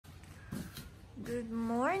Good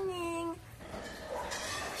morning!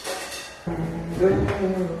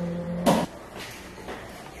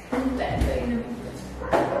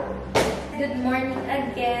 Good morning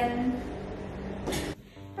again!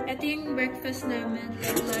 Ito yung breakfast namin,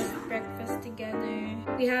 like last breakfast together.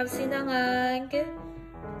 We have sinangag,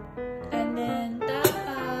 and then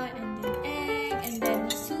tapa, and then egg, and then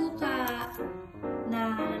suka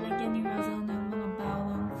na lalagyan ni Russell ng mga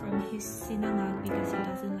bawang from his sinangag because he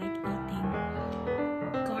doesn't like eating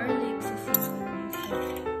garlic sa sinangag. So,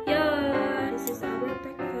 yeah! This is our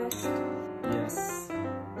breakfast. Yes.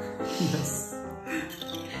 Yes.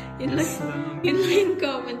 Yun lang yung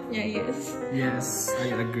comment niya, yes. Yes,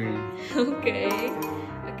 I agree. Okay.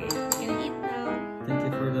 Okay, gonna eat now. Thank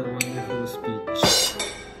you for that wonderful speech.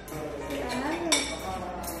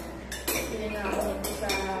 Hindi na ako sa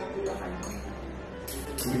bulacan.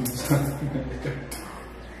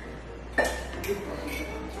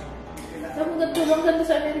 Saan mo nagtulong ka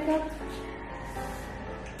sa Amerika?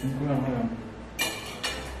 Hindi ko lang alam.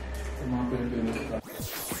 Sa mga Pilipino ka.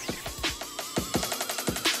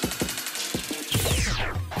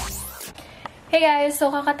 Hey guys, so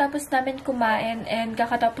kakatapos namin kumain and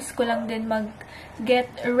kakatapos ko lang din mag-get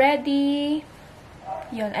ready.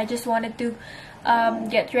 Yun, I just wanted to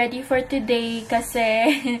get ready for today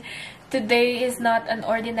kasi today is not an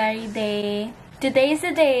ordinary day. Today is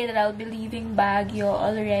the day that I'll be leaving Baguio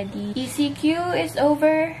already. ECQ is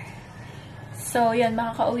over. So, yun,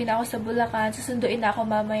 makakauwi na ako sa Bulacan. Susunduin na ako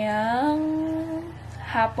mamayang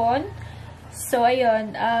hapon. So,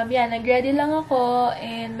 ayun. Yan, nag-ready lang ako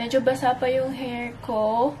and medyo basa pa yung hair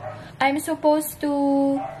ko. I'm supposed to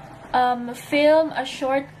film a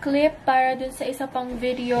short clip para dun sa isa pang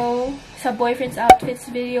video, sa boyfriend's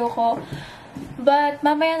outfits video ko. But,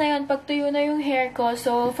 mamaya na yun, pagtuyo na yung hair ko.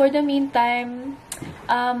 So, for the meantime,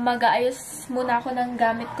 mag-aayos muna ako ng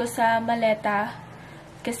gamit ko sa maleta.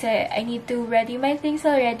 Kasi, I need to ready my things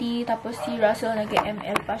already. Tapos, si Russell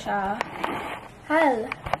nag-ML pa siya.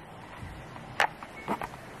 Hal!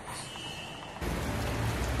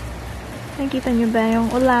 Nakita niyo ba yung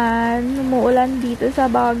ulan? Umuulan dito sa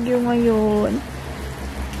Baguio ngayon.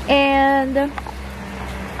 And,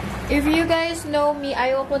 if you guys know me,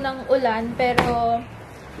 ayoko ng ulan, pero,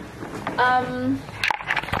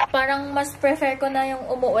 parang mas prefer ko na yung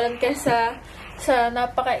umuulan kaysa sa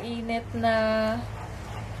napakainit na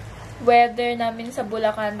weather namin sa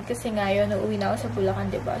Bulacan. Kasi ngayon, uuwi na ako sa Bulacan,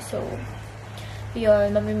 diba? So,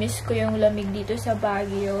 yun, mamimiss ko yung lamig dito sa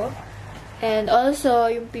Baguio. And also,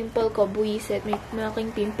 yung pimple ko, buwisit. May malaking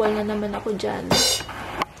pimple na naman ako dyan.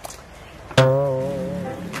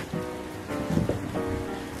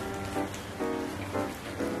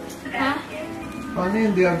 Ha? Paano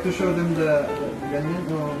yun? Do you have to show them the ganyan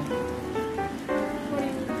or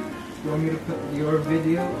you want me to put your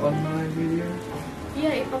video on my video?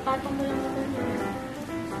 Yeah, ipapatong mo lang naman yun.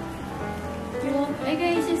 Yung, ay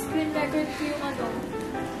guys, screen record ko yung ano.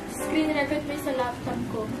 Screen record mo sa laptop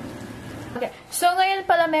ko. Okay. So, ngayon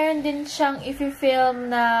pala meron din siyang i-film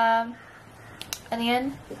na ano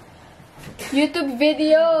yan? YouTube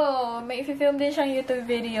video! May i-film din siyang YouTube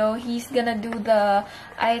video. He's gonna do the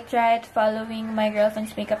I tried following my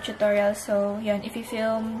girlfriend's makeup tutorial. So, yun.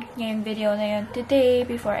 I-film niya yung video na yun today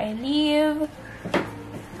before I leave.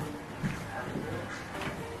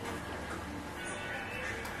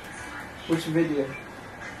 Which video?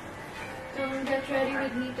 Get ready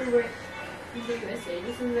with me to work in the USA.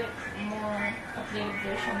 This is like more updated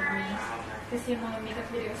version of me. Kasi yung mga makeup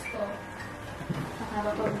videos ko,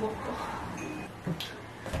 nakakapag-book ko.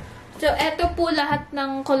 So, eto po lahat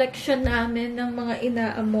ng collection namin ng mga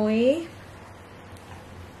inaamoy.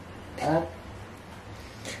 At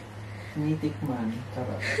nitikman.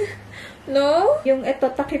 Charot. No? Yung eto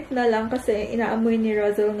takip na lang kasi inaamoy ni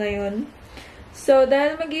Russell ngayon. So,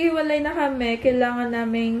 dahil maghihiwalay na kami, kailangan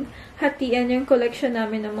naming hatian yung collection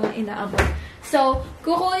namin ng mga inaamoy. So,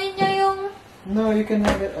 kukunin niya yung... No, you can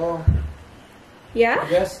have it all. Yeah?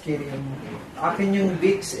 Just kidding. Akin yung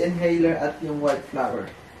Vicks inhaler at yung white flower.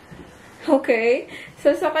 Okay.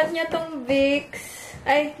 So, sa kanya tong Vicks.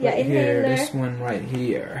 Ay, yeah, right inhaler. Here, this one right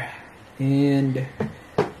here. And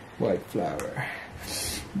white flower.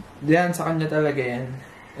 Diyan, sa kanya talaga yan.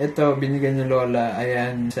 Ito, binigyan ni Lola.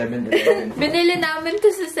 Ayan, 7-Eleven. Binili namin to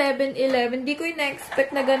sa 7-Eleven. Di ko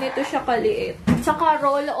na-expect na ganito siya kaliit. Saka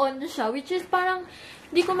roll-on siya, which is parang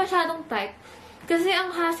di ko masyadong type. Kasi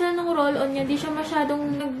ang hassle ng roll-on niya, di siya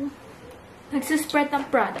masyadong nagsispread ng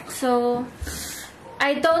product. So,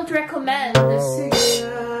 I don't recommend.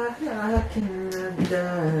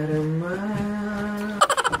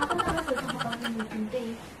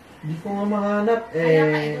 Hindi ko nga mahanap eh. Kaya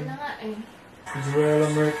nga, ito na nga eh. Jeorella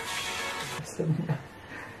merch.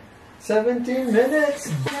 17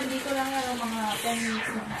 minutes! Nandito lang yan ang mga 10 minutes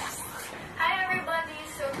na. Hi everybody!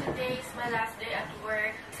 So today is my last day at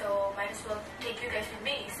work. So might as well take you guys with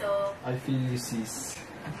me. So IV UCs.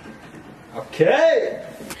 Okay!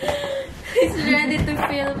 he's ready to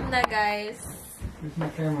film na, guys. Where's my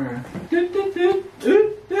camera?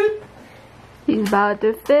 He's about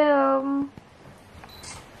to film.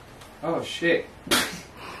 Oh shit.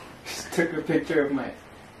 Just took a picture of my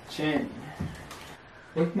chin.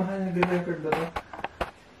 Wait, mahal, nag-record ba ito?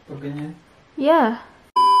 Pag ganyan? Yeah.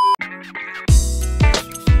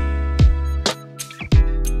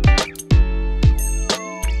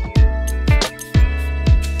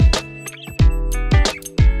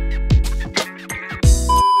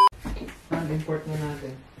 Import na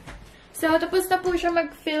natin. So, tapos na po siya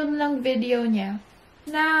mag-film ng video niya.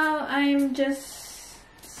 Now, I'm just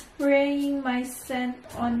spraying my scent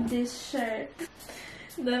on this shirt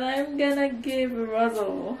that I'm gonna give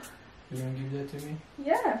Russell. You gonna give that to me?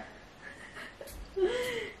 Yeah.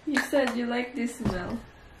 You said you like this smell.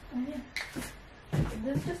 Oh, yeah.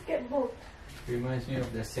 Let's just get both. Reminds me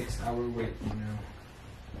of the 6-hour wait, you know.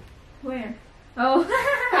 Where? Oh.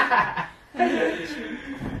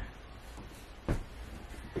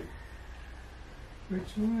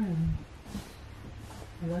 Which one?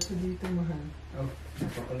 Wala sa dito, mahal. Oh,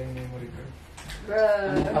 napakala yung memory card.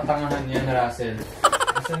 Ano katangahan yan, Russell?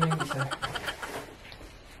 Asan yung isa?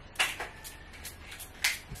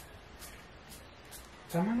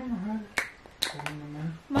 Tama na, mahal. Tama naman.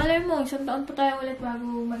 Malay mo, isang taon pa tayo ulit bago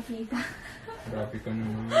magkita. Grabe ka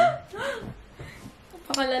naman.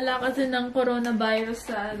 Pakalala kasi ng coronavirus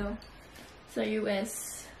sa sa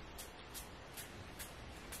US.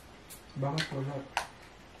 Bakit wala?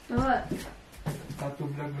 What?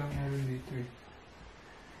 Tattoo vlog lang meron dito eh.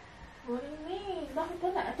 What do you mean? Bakit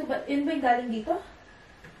wala? Ito ba, yun ba yung galing dito?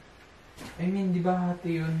 I mean, di ba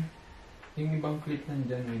hati yun? Yung ibang clip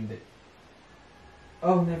nandyan o hindi?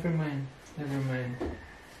 Oh, never mind. Never mind.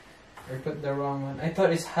 I put the wrong one. I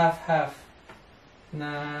thought it's half-half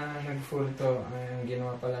na nag-full to. Ang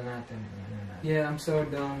ginawa pala natin. Yeah, I'm so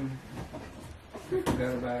dumb. I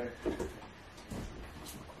forgot about it.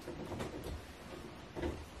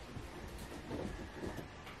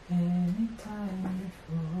 Anytime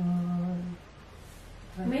before.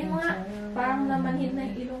 May mga parang namanhin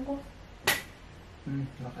na yung ilong ko.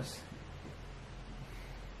 Lakas.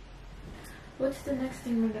 What's the next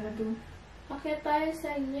thing we're gonna do? Akit tayo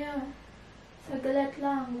sa inyo. Sa galat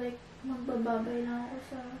lang. Like, magbababay lang ako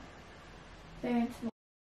sa parents mo.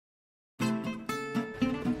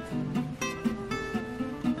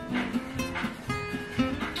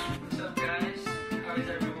 What's up, guys? How is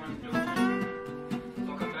everyone doing?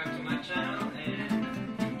 Welcome back to my channel, and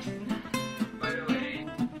by the way,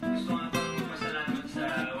 gusto nga pang magpasalamat sa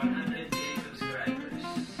 100k subscribers.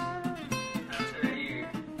 After a year,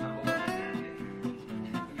 makuha natin.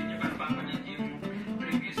 Hindi niyo pa napapanood yung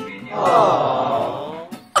previous video.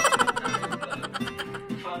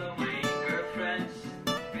 Follow my girlfriend's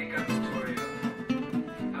makeup tutorial.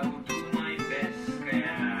 I will do my best,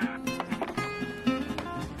 kaya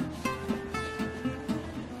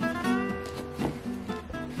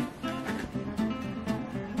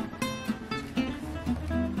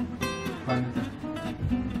paano ito?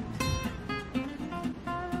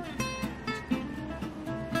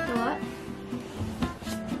 So what?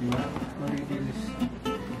 Diba? Marigilis.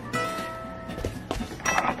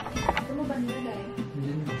 Ito mo ba nilagay?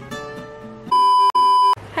 Hindi na.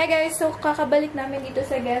 Hi guys! So, kakabalik namin dito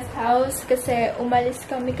sa guest house kasi umalis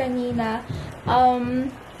kami kanina.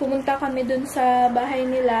 Pumunta kami dun sa bahay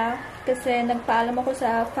nila kasi nagpaalam ako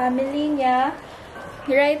sa family niya.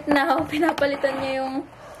 Right now, pinapalitan niya yung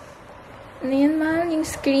ano yun, mahal? Yung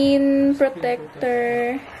screen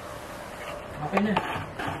protector. Okay na.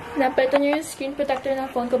 Napalitan niya yung screen protector ng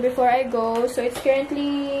phone ko before I go. So, it's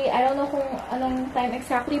currently, I don't know kung anong time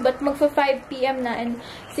exactly, but magpa 5 PM na and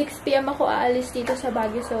 6 PM ako aalis dito sa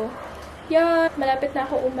Baguio. So, yeah, malapit na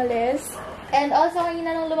ako umalis. And also,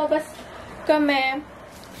 kanina nung lumabas kami,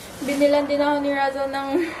 binilan din ako ni Razo ng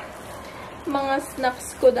mga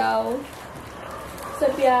snacks ko daw sa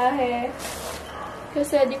biyahe.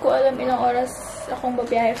 Kasi di ko alam ilang oras akong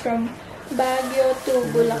babiyahe from Baguio to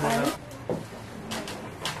Bulacan.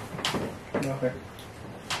 Okay.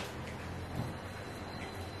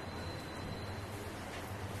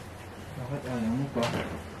 Bakit ayaw mo pa?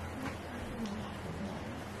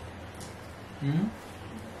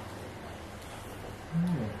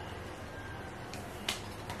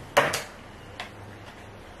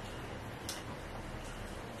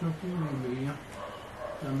 Okay, nag-iiyak.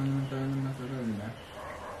 Tama naman tayo ng natural, diba?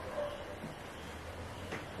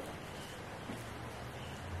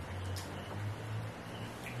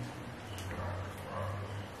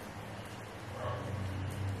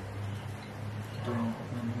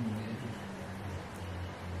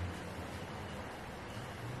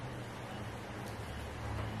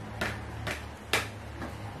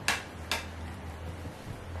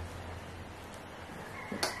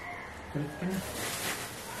 Kulit ka na.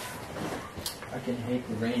 I can hate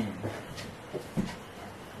rain.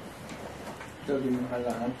 Ito, di mo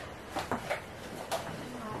halaan.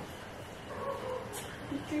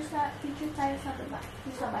 Picture tayo sa baba.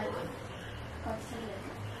 Sa balcony.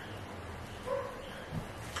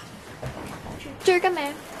 Picture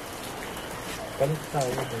kami. Palit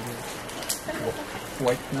tayo.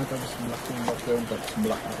 White na, tapos black yung background, tapos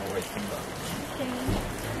black na white yung background. Okay.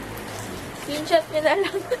 Screenshot nyo na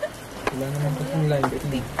lang. Wala naman kasing lighting.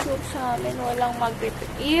 Picture sa amin. Walang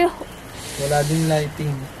mag-repeat. Ew! Wala din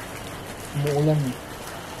lighting. Umuulan eh.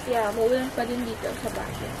 Yeah, maulan pa din dito sa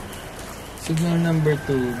bahay. Signal number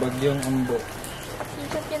 2, bagyong ambo.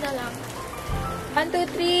 Screenshot nyo na lang. 1, 2,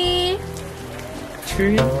 3.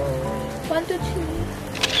 3. 1, 2, 3.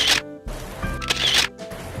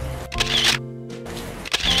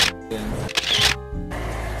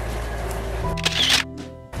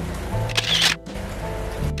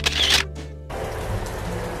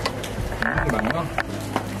 Bango.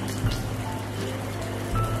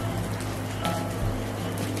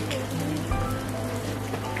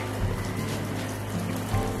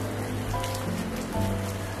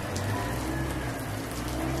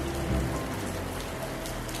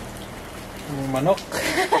 Manok.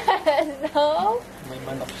 No? May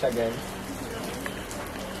manok siya, guys.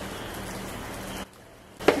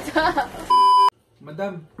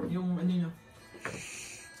 Madam, yung ano nyo?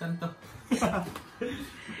 Saan to?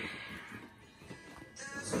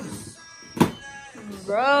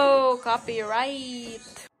 Bro, copyright.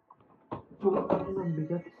 Ang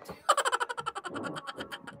bigat.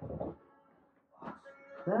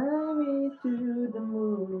 Fly me to the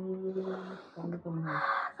moon. Paano ka mahal?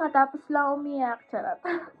 Katapos lang umiyak. Charot.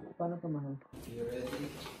 Paano ka mahal? You ready?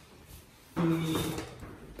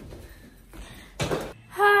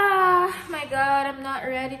 My God, I'm not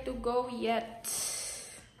ready to go yet.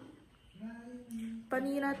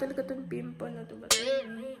 Panira talaga itong pimple na ito.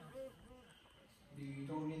 You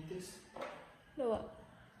don't need this? No.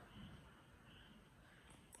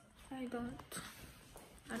 I don't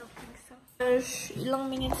think so. Ilang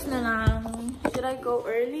minutes na lang. Should I go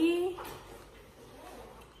early?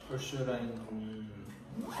 Or should I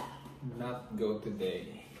not go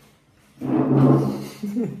today?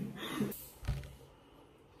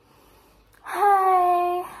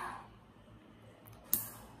 Hi!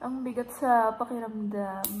 Ang bigat sa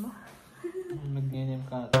pakiramdam. Nag-ganyan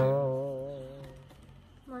ka ate.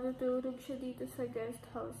 Matutulog siya dito sa guest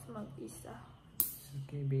house mag-isa.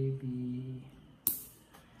 Okay, baby.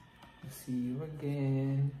 I'll see you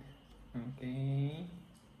again. Okay?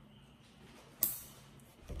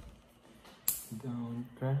 Don't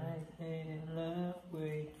cry, Ella,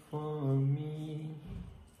 wait for me.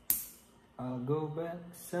 I'll go back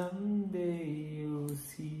someday, you'll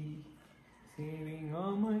see. Saving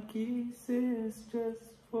all my kisses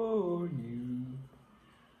just for you.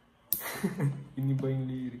 Ini ba yung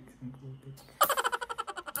lyrics ng puto?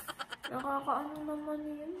 Nakakaano naman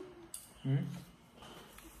yun?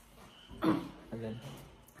 Alan?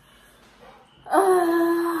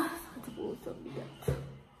 Sakit sa puso, bigat.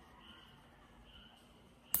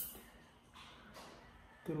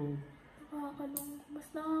 True. Mas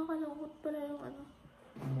nakakalungkot pala yung ano.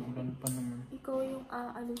 Umuulan pa naman. Ikaw yung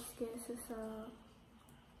aalis kesa sa...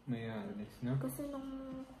 May alis, no? Kasi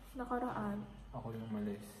nung nakaraan, Ako yung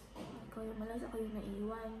malis. ikaw yung malas, ako yung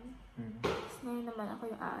naiwan. Tapos ngayon naman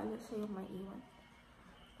ako yung aalis, siya yung maiwan.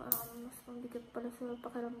 Parang mas mabigat pala sa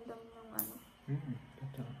pakiramdam ng ano.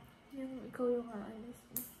 Totoo. Yung ikaw yung aalis.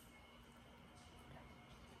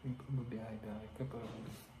 Yung kung mabiyahe-biyahe ka pa.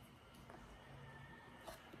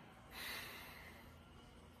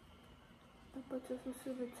 Dapat sa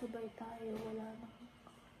susunod sabay tayo, wala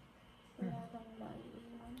nang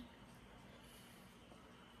maiiwan.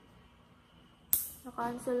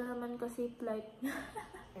 Na-cancel naman kasi flight.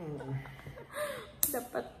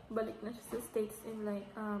 Dapat balik na siya sa States in like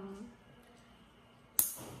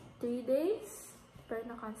 3 days. Pero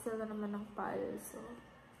na-cancel na naman ng PAL, so...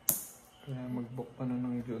 Kaya mag-book pa na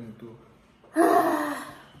ng June 2.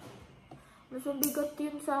 Mas mabigat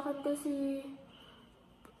yun sa akin kasi...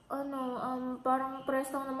 parang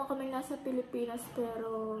press lang naman kami nasa Pilipinas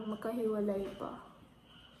pero magkahiwalay pa.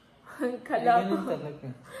 Kala ko.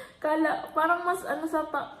 Parang mas sa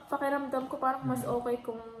pakiramdam ko parang mas okay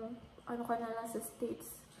kung ka na lang sa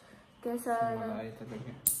States. Kaysa Malayo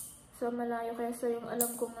talaga. sa malayo, kaysa yung alam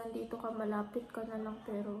kong nandito ka, malapit ka na lang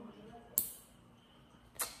pero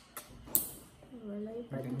walay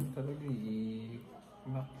pa din. Ganun talaga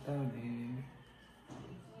lockdown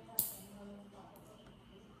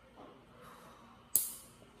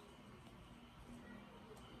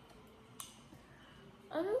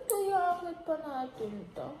Ano to, iakit pa natin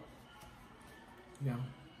to? Yeah.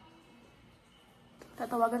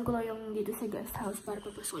 Tatawagan ko lang yung dito sa guest house para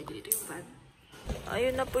papasukin ko dito yung van.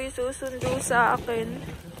 Ayun na po yung susundo sa akin.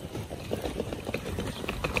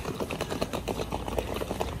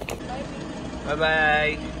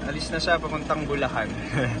 Bye-bye! Alis na siya papuntang Bulacan.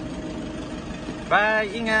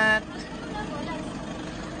 Bye! Ingat!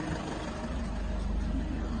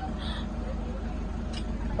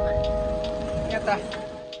 Ingat ah!